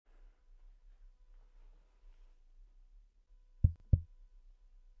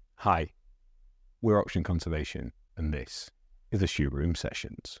Hi, we're Oxygen Conservation, and this is the Shoe Room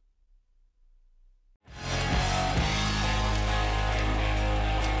Sessions.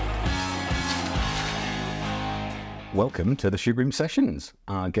 Welcome to the Shoe Room Sessions.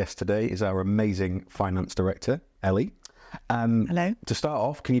 Our guest today is our amazing finance director, Elly. Hello. To start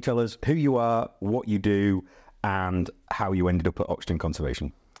off, can you tell us who you are, what you do, and how you ended up at Oxygen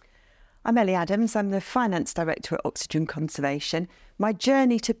Conservation? I'm Elly Adams. I'm the finance director at Oxygen Conservation. My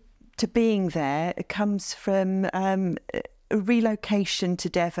journey to being there comes from a relocation to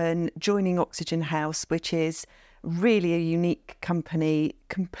Devon, joining Oxygen House, which is really a unique company,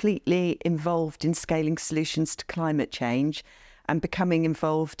 completely involved in scaling solutions to climate change and becoming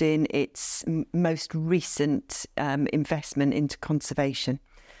involved in its most recent investment into conservation.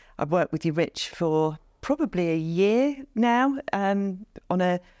 I've worked with you, Rich, for probably a year now on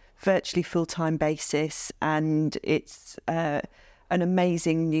a virtually full-time basis, and it's an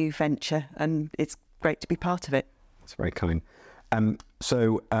amazing new venture, and it's great to be part of it. That's very kind.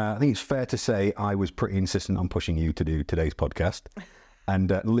 So I think it's fair to say I was pretty insistent on pushing you to do today's podcast. And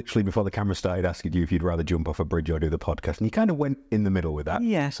literally before the camera started, asking you if you'd rather jump off a bridge or do the podcast. And you kind of went in the middle with that.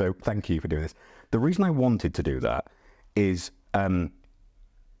 Yeah. So thank you for doing this. The reason I wanted to do that is, for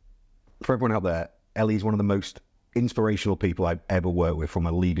everyone out there, Elly is one of the most inspirational people I've ever worked with from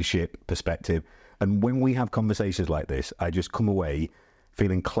a leadership perspective. And when we have conversations like this, I just come away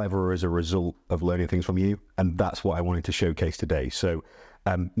feeling cleverer as a result of learning things from you. And that's what I wanted to showcase today. So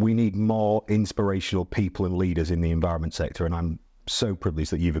we need more inspirational people and leaders in the environment sector. And I'm so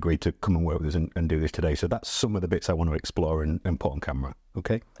privileged that you've agreed to come and work with us and do this today. So that's some of the bits I want to explore and put on camera.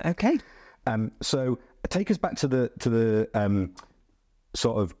 Okay? Okay. So take us back to the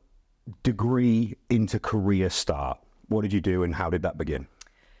sort of degree into career start. What did you do and how did that begin?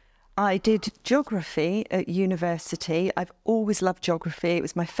 I did geography at university. I've always loved geography. It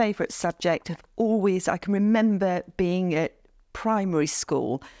was my favourite subject. I can remember being at primary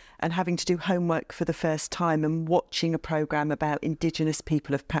school and having to do homework for the first time and watching a programme about Indigenous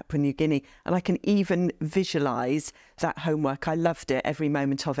people of Papua New Guinea. And I can even visualise that homework. I loved it, every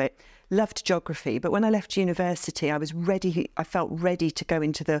moment of it. Loved geography. But when I left university, I felt ready to go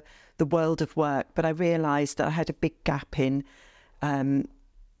into the world of work. But I realised that I had a big gap in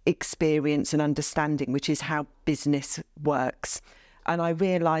experience and understanding, which is how business works. And I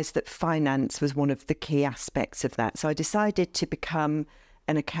realised that finance was one of the key aspects of that. So I decided to become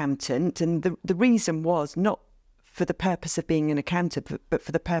an accountant. And the reason was not for the purpose of being an accountant, but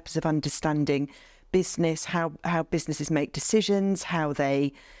for the purpose of understanding business, how businesses make decisions, how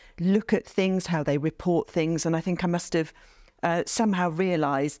they look at things, how they report things. And I think I must have somehow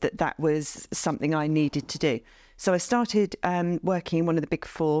realised that was something I needed to do. So I started working in one of the big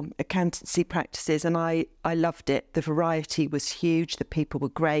four accountancy practices, and I loved it. The variety was huge, the people were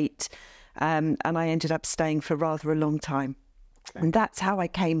great, and I ended up staying for rather a long time. Okay. And that's how I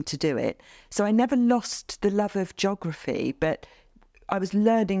came to do it. So I never lost the love of geography, but I was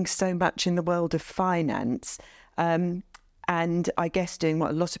learning so much in the world of finance. And I guess doing what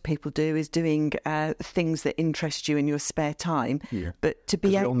a lot of people do is doing things that interest you in your spare time. Yeah. But to be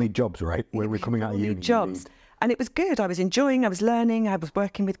we all need jobs, right? When we're coming out of uni. Jobs. And it was good. I was enjoying, I was learning, I was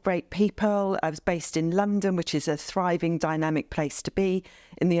working with great people. I was based in London, which is a thriving, dynamic place to be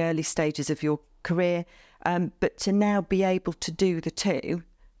in the early stages of your career. But to now be able to do the two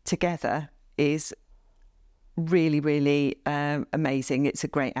together is really, really amazing. It's a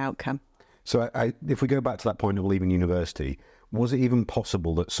great outcome. So if we go back to that point of leaving university, was it even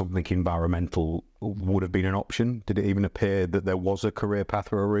possible that something environmental would have been an option? Did it even appear that there was a career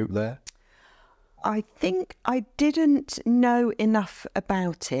path or a route there? I think I didn't know enough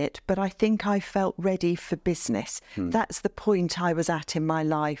about it, but I think I felt ready for business. That's the point I was at in my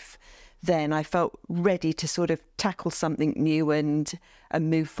life then. I felt ready to sort of tackle something new and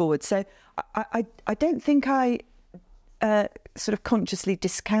move forward. So I don't think I sort of consciously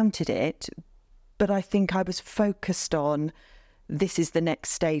discounted it, but I think I was focused on this is the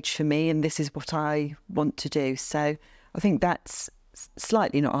next stage for me and this is what I want to do. So I think that's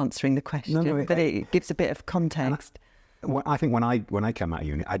slightly not answering the question, but it gives a bit of context. I think when I came out of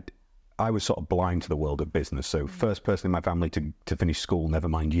uni, I was sort of blind to the world of business. So first person in my family to finish school, never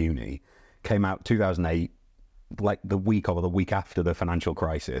mind uni, came out 2008, like the week after the financial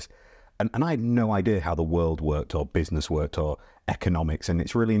crisis. And I had no idea how the world worked or business worked or economics. And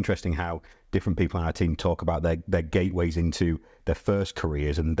it's really interesting how different people on our team talk about their gateways into their first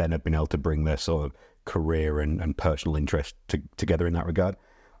careers and then have been able to bring their sort of career and personal interest together in that regard.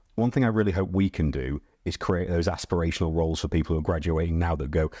 One thing I really hope we can do is create those aspirational roles for people who are graduating now that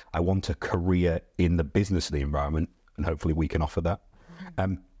go, I want a career in the business of the environment, and hopefully we can offer that.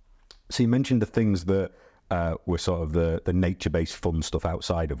 So you mentioned the things that were sort of the nature-based fun stuff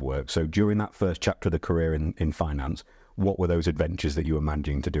outside of work. So during that first chapter of the career in finance, what were those adventures that you were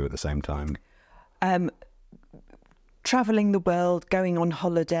managing to do at the same time? Travelling the world, going on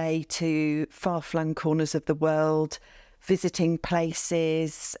holiday to far-flung corners of the world, visiting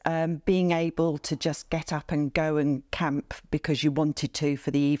places, being able to just get up and go and camp because you wanted to for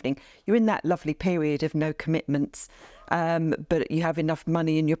the evening. You're in that lovely period of no commitments, but you have enough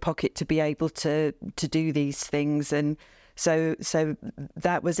money in your pocket to be able to do these things. And so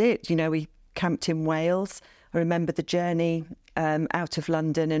that was it. You know, we camped in Wales. I remember the journey out of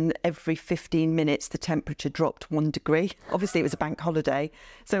London, and every 15 minutes the temperature dropped 1 degree. Obviously it was a bank holiday,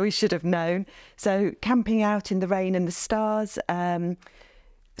 so we should have known. So camping out in the rain and the stars,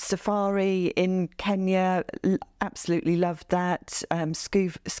 safari in Kenya, absolutely loved that.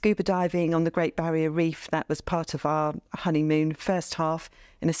 Scuba diving on the Great Barrier Reef, that was part of our honeymoon. First half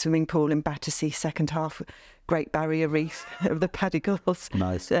in a swimming pool in Battersea, second half Great Barrier Reef of the Padigles.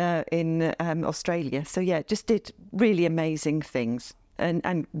 Nice. In Australia. So yeah, just did really amazing things,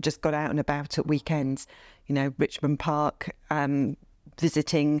 and just got out and about at weekends. You know, Richmond Park,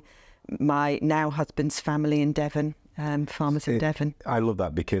 visiting my now husband's family in Devon, farmers in Devon. I love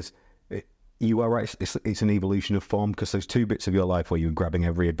that because you are right. It's an evolution of form, because those 2 bits of your life where you were grabbing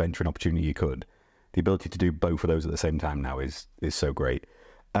every adventure and opportunity you could, the ability to do both of those at the same time now is so great.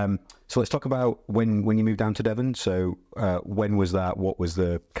 So let's talk about when you moved down to Devon. So when was that? What was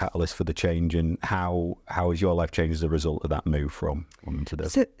the catalyst for the change, and how has your life changed as a result of that move from London to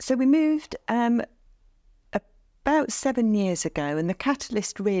Devon? So we moved about 7 years ago, and the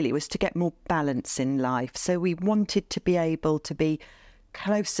catalyst really was to get more balance in life. So we wanted to be able to be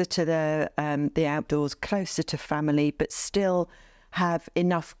closer to the outdoors, closer to family, but still have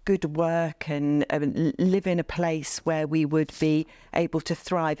enough good work and live in a place where we would be able to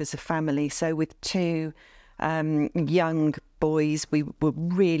thrive as a family. So with 2 young boys, we were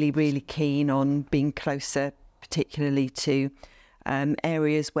really, really keen on being closer, particularly to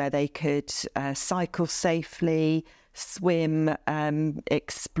areas where they could cycle safely, swim,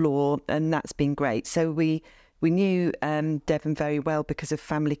 explore, and that's been great. So we knew Devon very well because of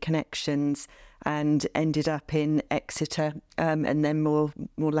family connections, and ended up in Exeter, and then more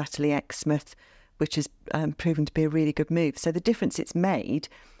latterly Exmouth, which has proven to be a really good move. So the difference it's made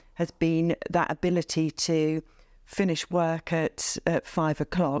has been that ability to finish work at 5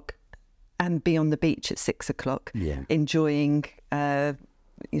 o'clock and be on the beach at 6 o'clock, enjoying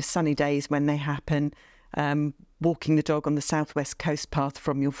sunny days when they happen. Walking the dog on the southwest coast path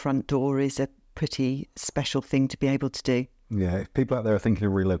from your front door is a pretty special thing to be able to do. Yeah, if people out there are thinking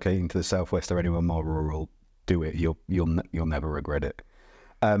of relocating to the southwest or anywhere more rural, do it. You'll never regret it.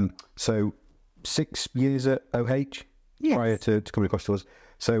 So 6 years at OH prior to coming across to us.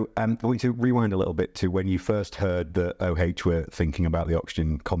 So I want you to rewind a little bit to when you first heard that OH were thinking about the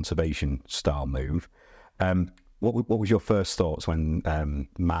oxygen conservation style move. What was your first thoughts when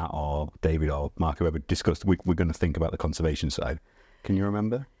Matt or David or Mark, whoever, discussed we're going to think about the conservation side? Can you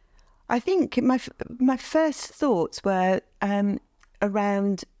remember? I think my first thoughts were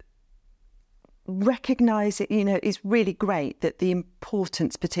around recognising, it's really great that the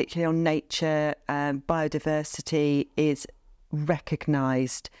importance, particularly on nature, biodiversity, is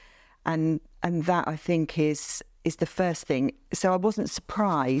recognised, and that I think is the first thing. So I wasn't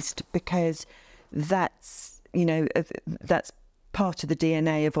surprised, because that's part of the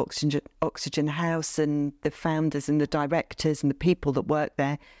DNA of Oxygen House, and the founders and the directors and the people that work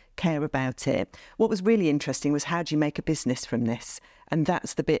there care about it. What was really interesting was, how do you make a business from this? And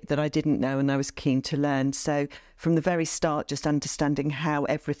that's the bit that I didn't know, and I was keen to learn. So from the very start, just understanding how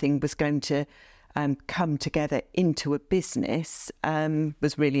everything was going to come together into a business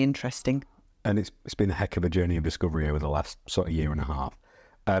was really interesting. And it's been a heck of a journey of discovery over the last sort of year and a half.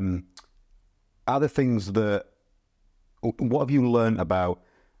 Are there things what have you learned about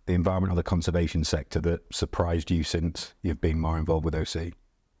the environment or the conservation sector that surprised you since you've been more involved with OC?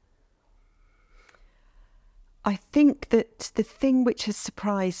 I think that the thing which has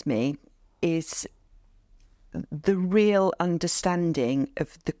surprised me is the real understanding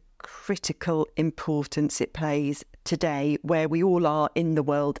of the critical importance it plays today, where we all are in the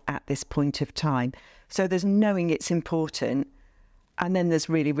world at this point of time. So there's knowing it's important, and then there's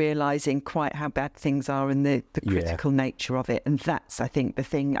really realising quite how bad things are and the critical nature of it. And that's, I think, the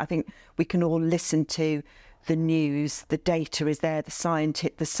thing. I think we can all listen to the news, the data is there, the science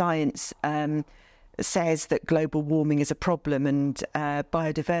says that global warming is a problem and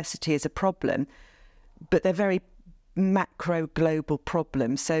biodiversity is a problem, but they're very macro global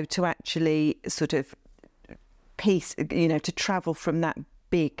problems. So to actually sort of to travel from that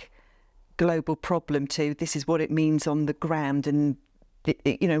big global problem to this is what it means on the ground, and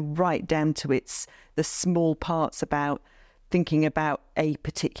right down to the small parts about thinking about a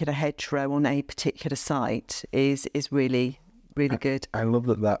particular hedgerow on a particular site is really, really good. I love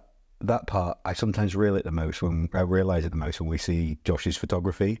that part. I sometimes realise it the most when we see Josh's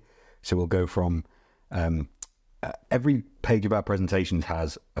photography. So we'll go from every page of our presentations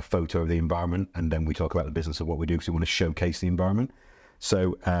has a photo of the environment, and then we talk about the business of what we do because we want to showcase the environment.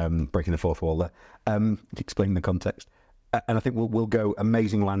 So breaking the fourth wall there, explaining the context. And I think we'll go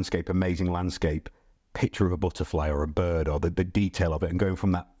amazing landscape, picture of a butterfly or a bird or the detail of it, and going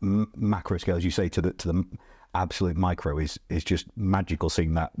from that macro scale, as you say, to the absolute micro is just magical,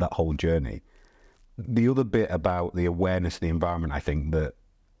 seeing that whole journey. The other bit about the awareness of the environment, I think, that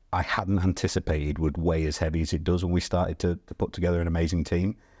I hadn't anticipated would weigh as heavy as it does when we started to put together an amazing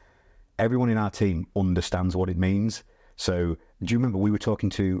team. Everyone in our team understands what it means. So do you remember we were talking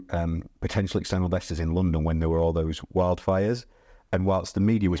to potential external investors in London when there were all those wildfires? And whilst the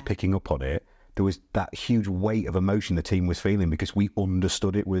media was picking up on it, there was that huge weight of emotion the team was feeling because we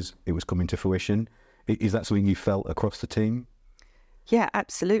understood it was coming to fruition. Is that something you felt across the team? Yeah,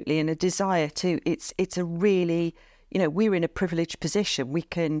 absolutely. And a desire to. It's a really, we're in a privileged position. We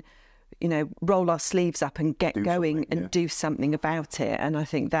can, roll our sleeves up and get going and do something about it. And I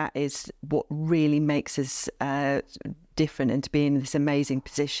think that is what really makes us different, and to be in this amazing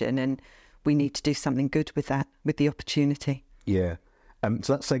position. And we need to do something good with that, with the opportunity. Yeah.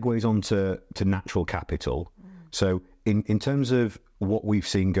 So that segues on to natural capital. So in terms of what we've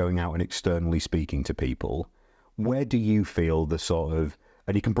seen going out and externally speaking to people, where do you feel the sort of,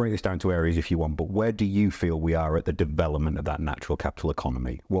 and you can break this down to areas if you want, but where do you feel we are at the development of that natural capital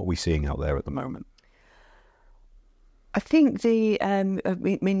economy? What are we seeing out there at the moment? I think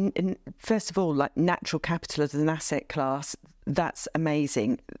first of all, like natural capital as an asset class, that's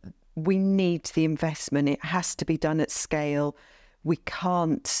amazing. We need the investment. It has to be done at scale. We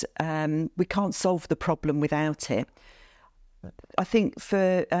can't solve the problem without it. I think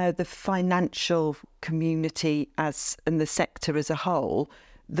for the financial community and the sector as a whole,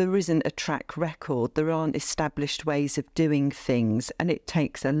 there isn't a track record. There aren't established ways of doing things, and it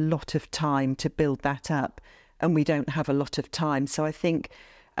takes a lot of time to build that up, and we don't have a lot of time. So I think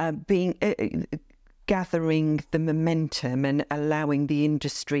gathering the momentum and allowing the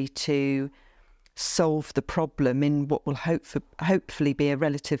industry to solve the problem in what will hopefully be a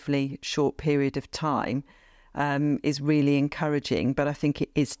relatively short period of time is really encouraging. But I think it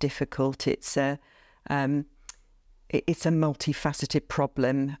is difficult. It's a multifaceted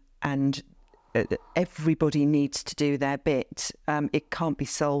problem, and everybody needs to do their bit. It can't be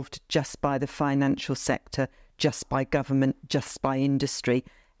solved just by the financial sector, just by government, just by industry.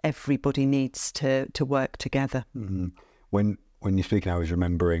 Everybody needs to work together. Mm-hmm. When you're speaking, I was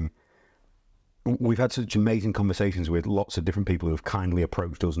remembering we've had such amazing conversations with lots of different people who have kindly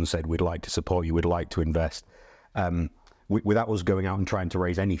approached us and said, we'd like to support you, we'd like to invest. Without us going out and trying to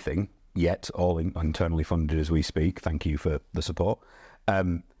raise anything yet, all internally funded as we speak. Thank you for the support. I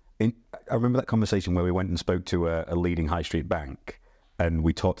remember that conversation where we went and spoke to a leading high street bank, and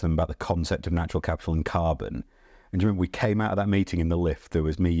we talked to them about the concept of natural capital and carbon. And do you remember we came out of that meeting in the lift, there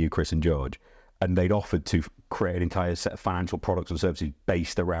was me, you, Chris and George, and they'd offered to create an entire set of financial products and services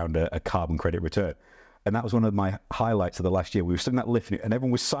based around a carbon credit return. And that was one of my highlights of the last year. We were sitting in that lift and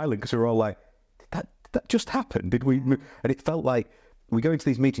everyone was silent because we were all like, that just happened. Did we move? And it felt like we go into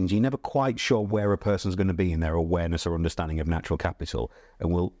these meetings, you're never quite sure where a person's going to be in their awareness or understanding of natural capital.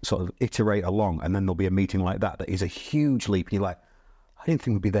 And we'll sort of iterate along. And then there'll be a meeting like that is a huge leap. And you're like, I didn't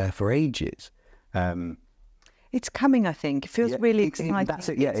think we'd be there for ages. It's coming, I think. It feels really exciting. That's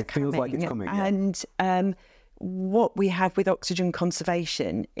it. Yeah, it feels like it's coming. Yeah. And what we have with oxygen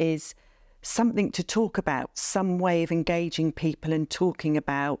conservation is something to talk about, some way of engaging people and talking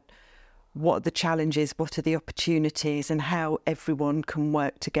about what are the challenges, what are the opportunities, and how everyone can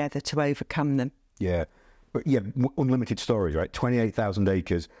work together to overcome them. Yeah. But yeah, unlimited storage, right? 28,000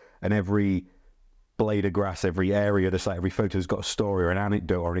 acres, and every blade of grass, every area of the site, every photo's got a story or an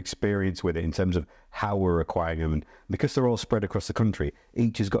anecdote or an experience with it in terms of how we're acquiring them. And because they're all spread across the country,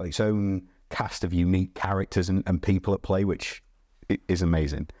 each has got its own cast of unique characters and people at play, which is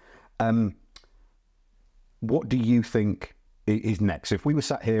amazing. What do you think is next? If we were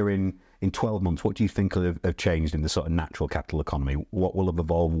sat here in 12 months, what do you think will have changed in the sort of natural capital economy? What will have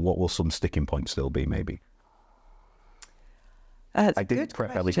evolved? What will some sticking points still be, maybe? I didn't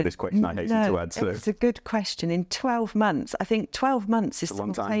prep Elly for this question, I hasten to add. So. It's a good question. In 12 months, I think 12 months is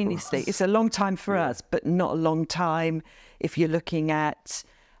simultaneously, it's a long time for us, but not a long time if you're looking at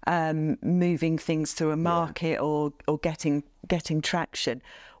moving things through a market or getting traction.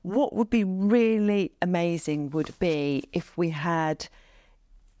 What would be really amazing would be if we had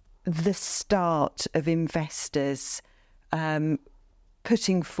the start of investors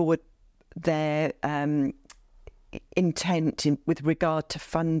putting forward their intent with regard to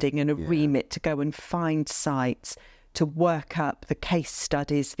funding and a remit to go and find sites, to work up the case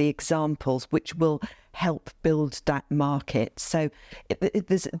studies, the examples, which will help build that market. So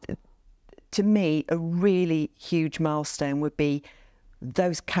there's, to me, a really huge milestone would be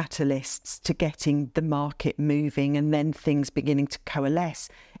those catalysts to getting the market moving, and then things beginning to coalesce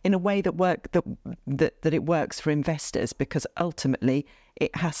in a way that it works for investors, because ultimately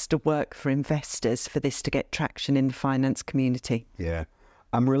it has to work for investors for this to get traction in the finance community. Yeah,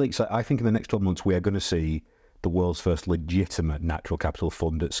 I'm really excited. I think in the next 12 months we are going to see the world's first legitimate natural capital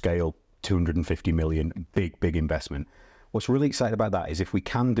fund at scale, 250 million, big investment. What's really exciting about that is if we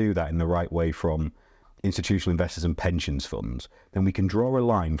can do that in the right way from institutional investors and pensions funds, then we can draw a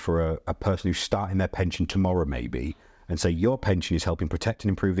line for a person who's starting their pension tomorrow maybe, and say your pension is helping protect and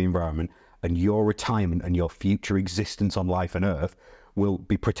improve the environment, and your retirement and your future existence on life and earth will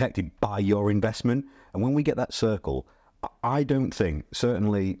be protected by your investment. And when we get that circle, I don't think,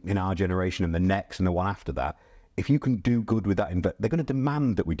 certainly in our generation and the next and the one after that, if you can do good with that, they're going to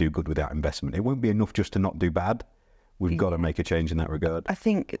demand that we do good with that investment. It won't be enough just to not do bad. We've got to make a change in that regard. I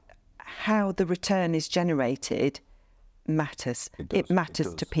think how the return is generated matters. It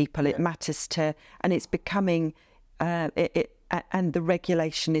matters to people. It matters to, and it's becoming, and the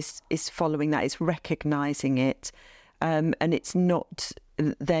regulation is following that. It's recognising it, and it's not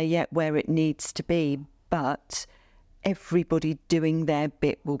there yet where it needs to be. But everybody doing their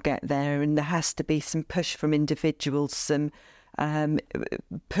bit will get there, and there has to be some push from individuals, some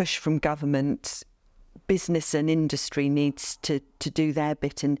push from government. Business and industry needs to do their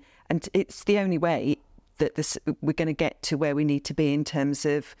bit, and it's the only way that we're going to get to where we need to be in terms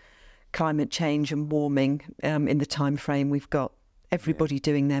of climate change and warming in the time frame we've got. Everybody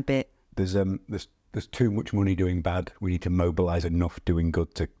doing their bit. There's too much money doing bad. We need to mobilise enough doing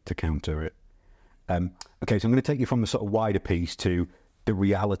good to counter it. Okay, so I'm going to take you from the sort of wider piece to the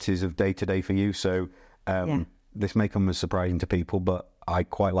realities of day to day for you. So this may come as surprising to people, but I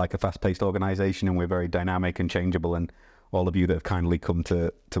quite like a fast-paced organisation, and we're very dynamic and changeable, and all of you that have kindly come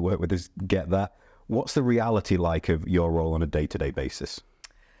to work with us get that. What's the reality like of your role on a day-to-day basis?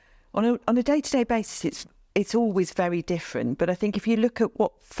 On a day-to-day basis, it's always very different. But I think if you look at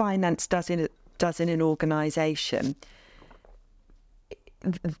what finance does in an organisation,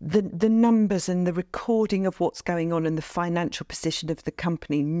 the numbers and the recording of what's going on and the financial position of the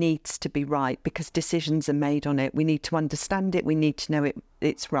company needs to be right, because decisions are made on it. We need to understand it. We need to know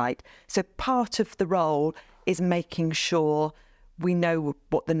it's right. So part of the role is making sure we know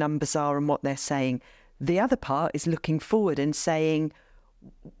what the numbers are and what they're saying. The other part is looking forward and saying,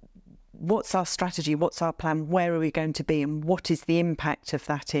 what's our strategy? What's our plan? Where are we going to be? And what is the impact of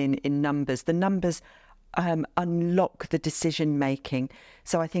that in numbers? The numbers unlock the decision making.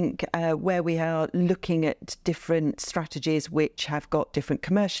 So I think where we are looking at different strategies which have got different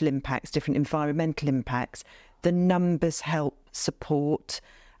commercial impacts, different environmental impacts, the numbers help support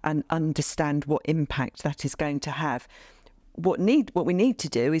and understand what impact that is going to have. What we need to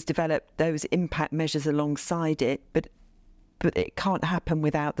do is develop those impact measures alongside it, but it can't happen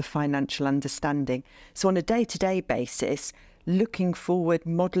without the financial understanding. So on a day-to-day basis, looking forward,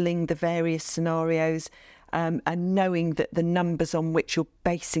 modelling the various scenarios, and knowing that the numbers on which you're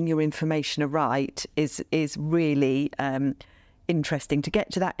basing your information are right is really interesting, to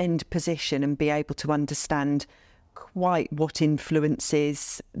get to that end position and be able to understand quite what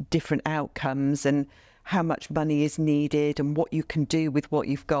influences different outcomes and how much money is needed and what you can do with what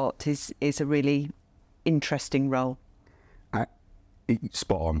you've got is a really interesting role.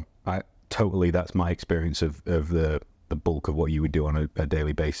 Spot on. Totally, that's my experience of the bulk of what you would do on a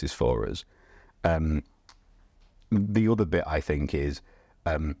daily basis for us. The other bit I think is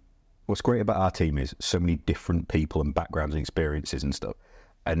what's great about our team is so many different people and backgrounds and experiences and stuff,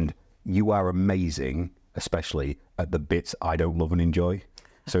 and you are amazing, especially at the bits I don't love and enjoy.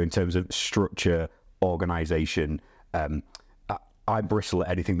 So in terms of structure, organisation, I bristle at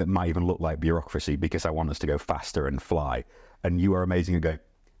anything that might even look like bureaucracy because I want us to go faster and fly, and you are amazing at going,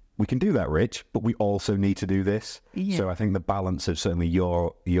 we can do that, Rich, but we also need to do this. Yeah. So I think the balance of certainly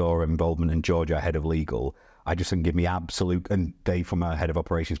your involvement and George, our head of legal, I just think give me absolute, and Dave from our head of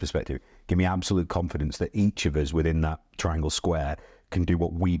operations perspective, give me absolute confidence that each of us within that triangle square can do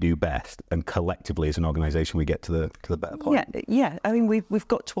what we do best, and collectively as an organisation we get to the better point. Yeah. I mean, we've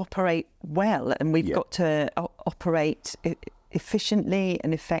got to operate well, and we've got to operate efficiently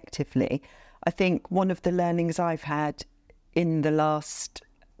and effectively. I think one of the learnings I've had in the last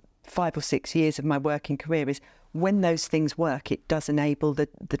 5 or 6 years of my working career is when those things work, it does enable the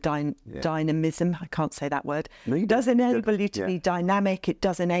dynamism. I can't say that word. No, it does enable you to be dynamic. It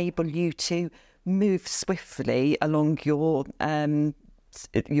does enable you to move swiftly along your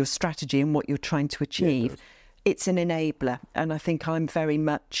strategy and what you're trying to achieve. It's an enabler, and I think I'm very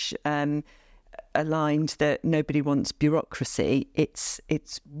much aligned that nobody wants bureaucracy. It's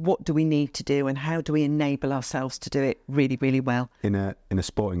what do we need to do and how do we enable ourselves to do it really, really well. In a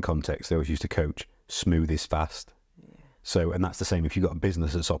sporting context, they always used to coach smooth is fast. So, and that's the same if you've got a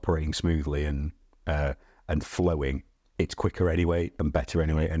business that's operating smoothly and flowing, it's quicker anyway and better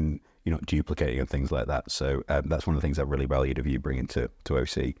anyway, and you're not duplicating and things like that. So that's one of the things I really valued of you bringing to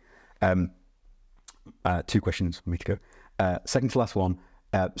OC. 2 questions for me to go. Second to last one.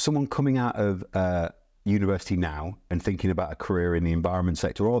 Someone coming out of university now and thinking about a career in the environment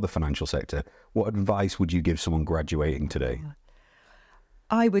sector or the financial sector, what advice would you give someone graduating today?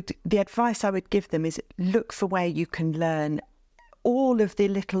 The advice I would give them is look for where you can learn. All of the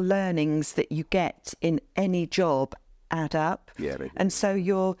little learnings that you get in any job add up. And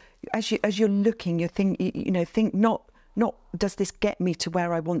so as you're looking, you think not does this get me to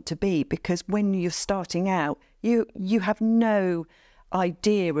where I want to be? Because when you're starting out, you have no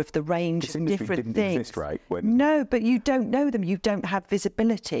idea of the range of different things. Exist, right? No, but you don't know them. You don't have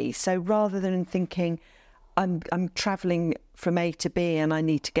visibility. So rather than thinking, I'm travelling from A to B and I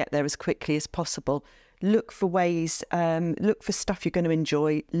need to get there as quickly as possible, look for ways, look for stuff you're going to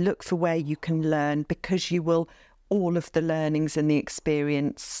enjoy, look for where you can learn, because all of the learnings and the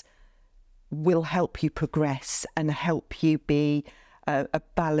experience will help you progress and help you be a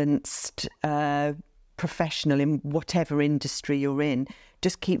balanced professional in whatever industry you're in.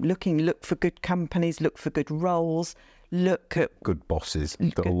 Just keep looking, look for good companies, look for good roles, look at good bosses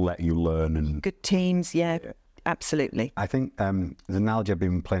that'll let you learn, and good teams. Yeah. Absolutely. I think there's an analogy I've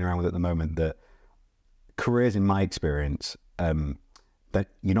been playing around with at the moment, that careers, in my experience, that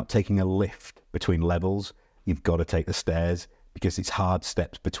you're not taking a lift between levels. You've got to take the stairs, because it's hard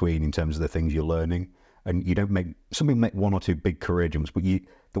steps between in terms of the things you're learning. And you don't some people make 1 or 2 big career jumps, but the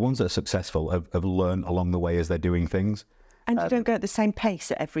ones that are successful have learned along the way as they're doing things. And you don't go at the same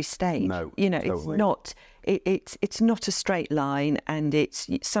pace at every stage. No, totally. It's not a straight line, and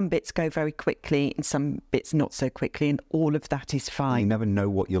some bits go very quickly and some bits not so quickly, and all of that is fine. You never know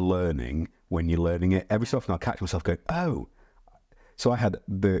what you're learning when you're learning it. Every so often I'll catch myself going, oh. So I had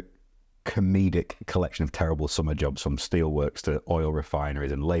the comedic collection of terrible summer jobs, from steelworks to oil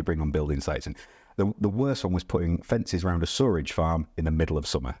refineries and labouring on building sites, and the worst one was putting fences around a sewerage farm in the middle of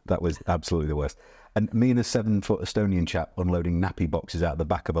summer. That was absolutely the worst. And me and a 7-foot Estonian chap unloading nappy boxes out the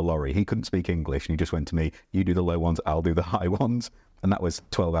back of a lorry. He couldn't speak English, and he just went to me, you do the low ones, I'll do the high ones. And that was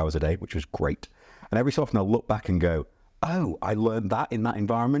 12 hours a day, which was great. And every so often I'll look back and go, oh, I learned that in that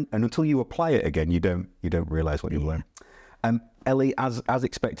environment. And until you apply it again, you don't realise what you learn. Elly, as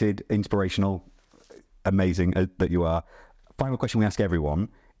expected, inspirational, amazing that you are. Final question we ask everyone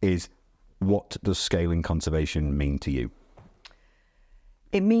is, what does scaling conservation mean to you?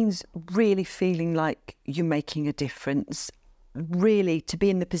 It means really feeling like you're making a difference, really to be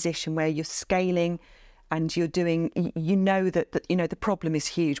in the position where you're scaling and you're doing, that the problem is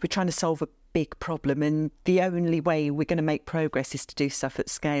huge. We're trying to solve a big problem, and the only way we're going to make progress is to do stuff at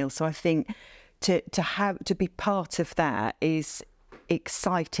scale. So I think to be part of that is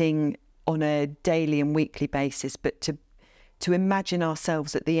exciting on a daily and weekly basis, but to imagine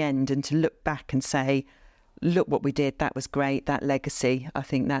ourselves at the end and to look back and say, look what we did, that was great, that legacy, I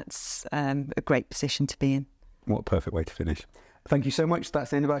think that's a great position to be in. What a perfect way to finish. Thank you so much.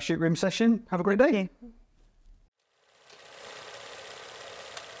 That's the end of our shoot room session. Have a great day. Thank you.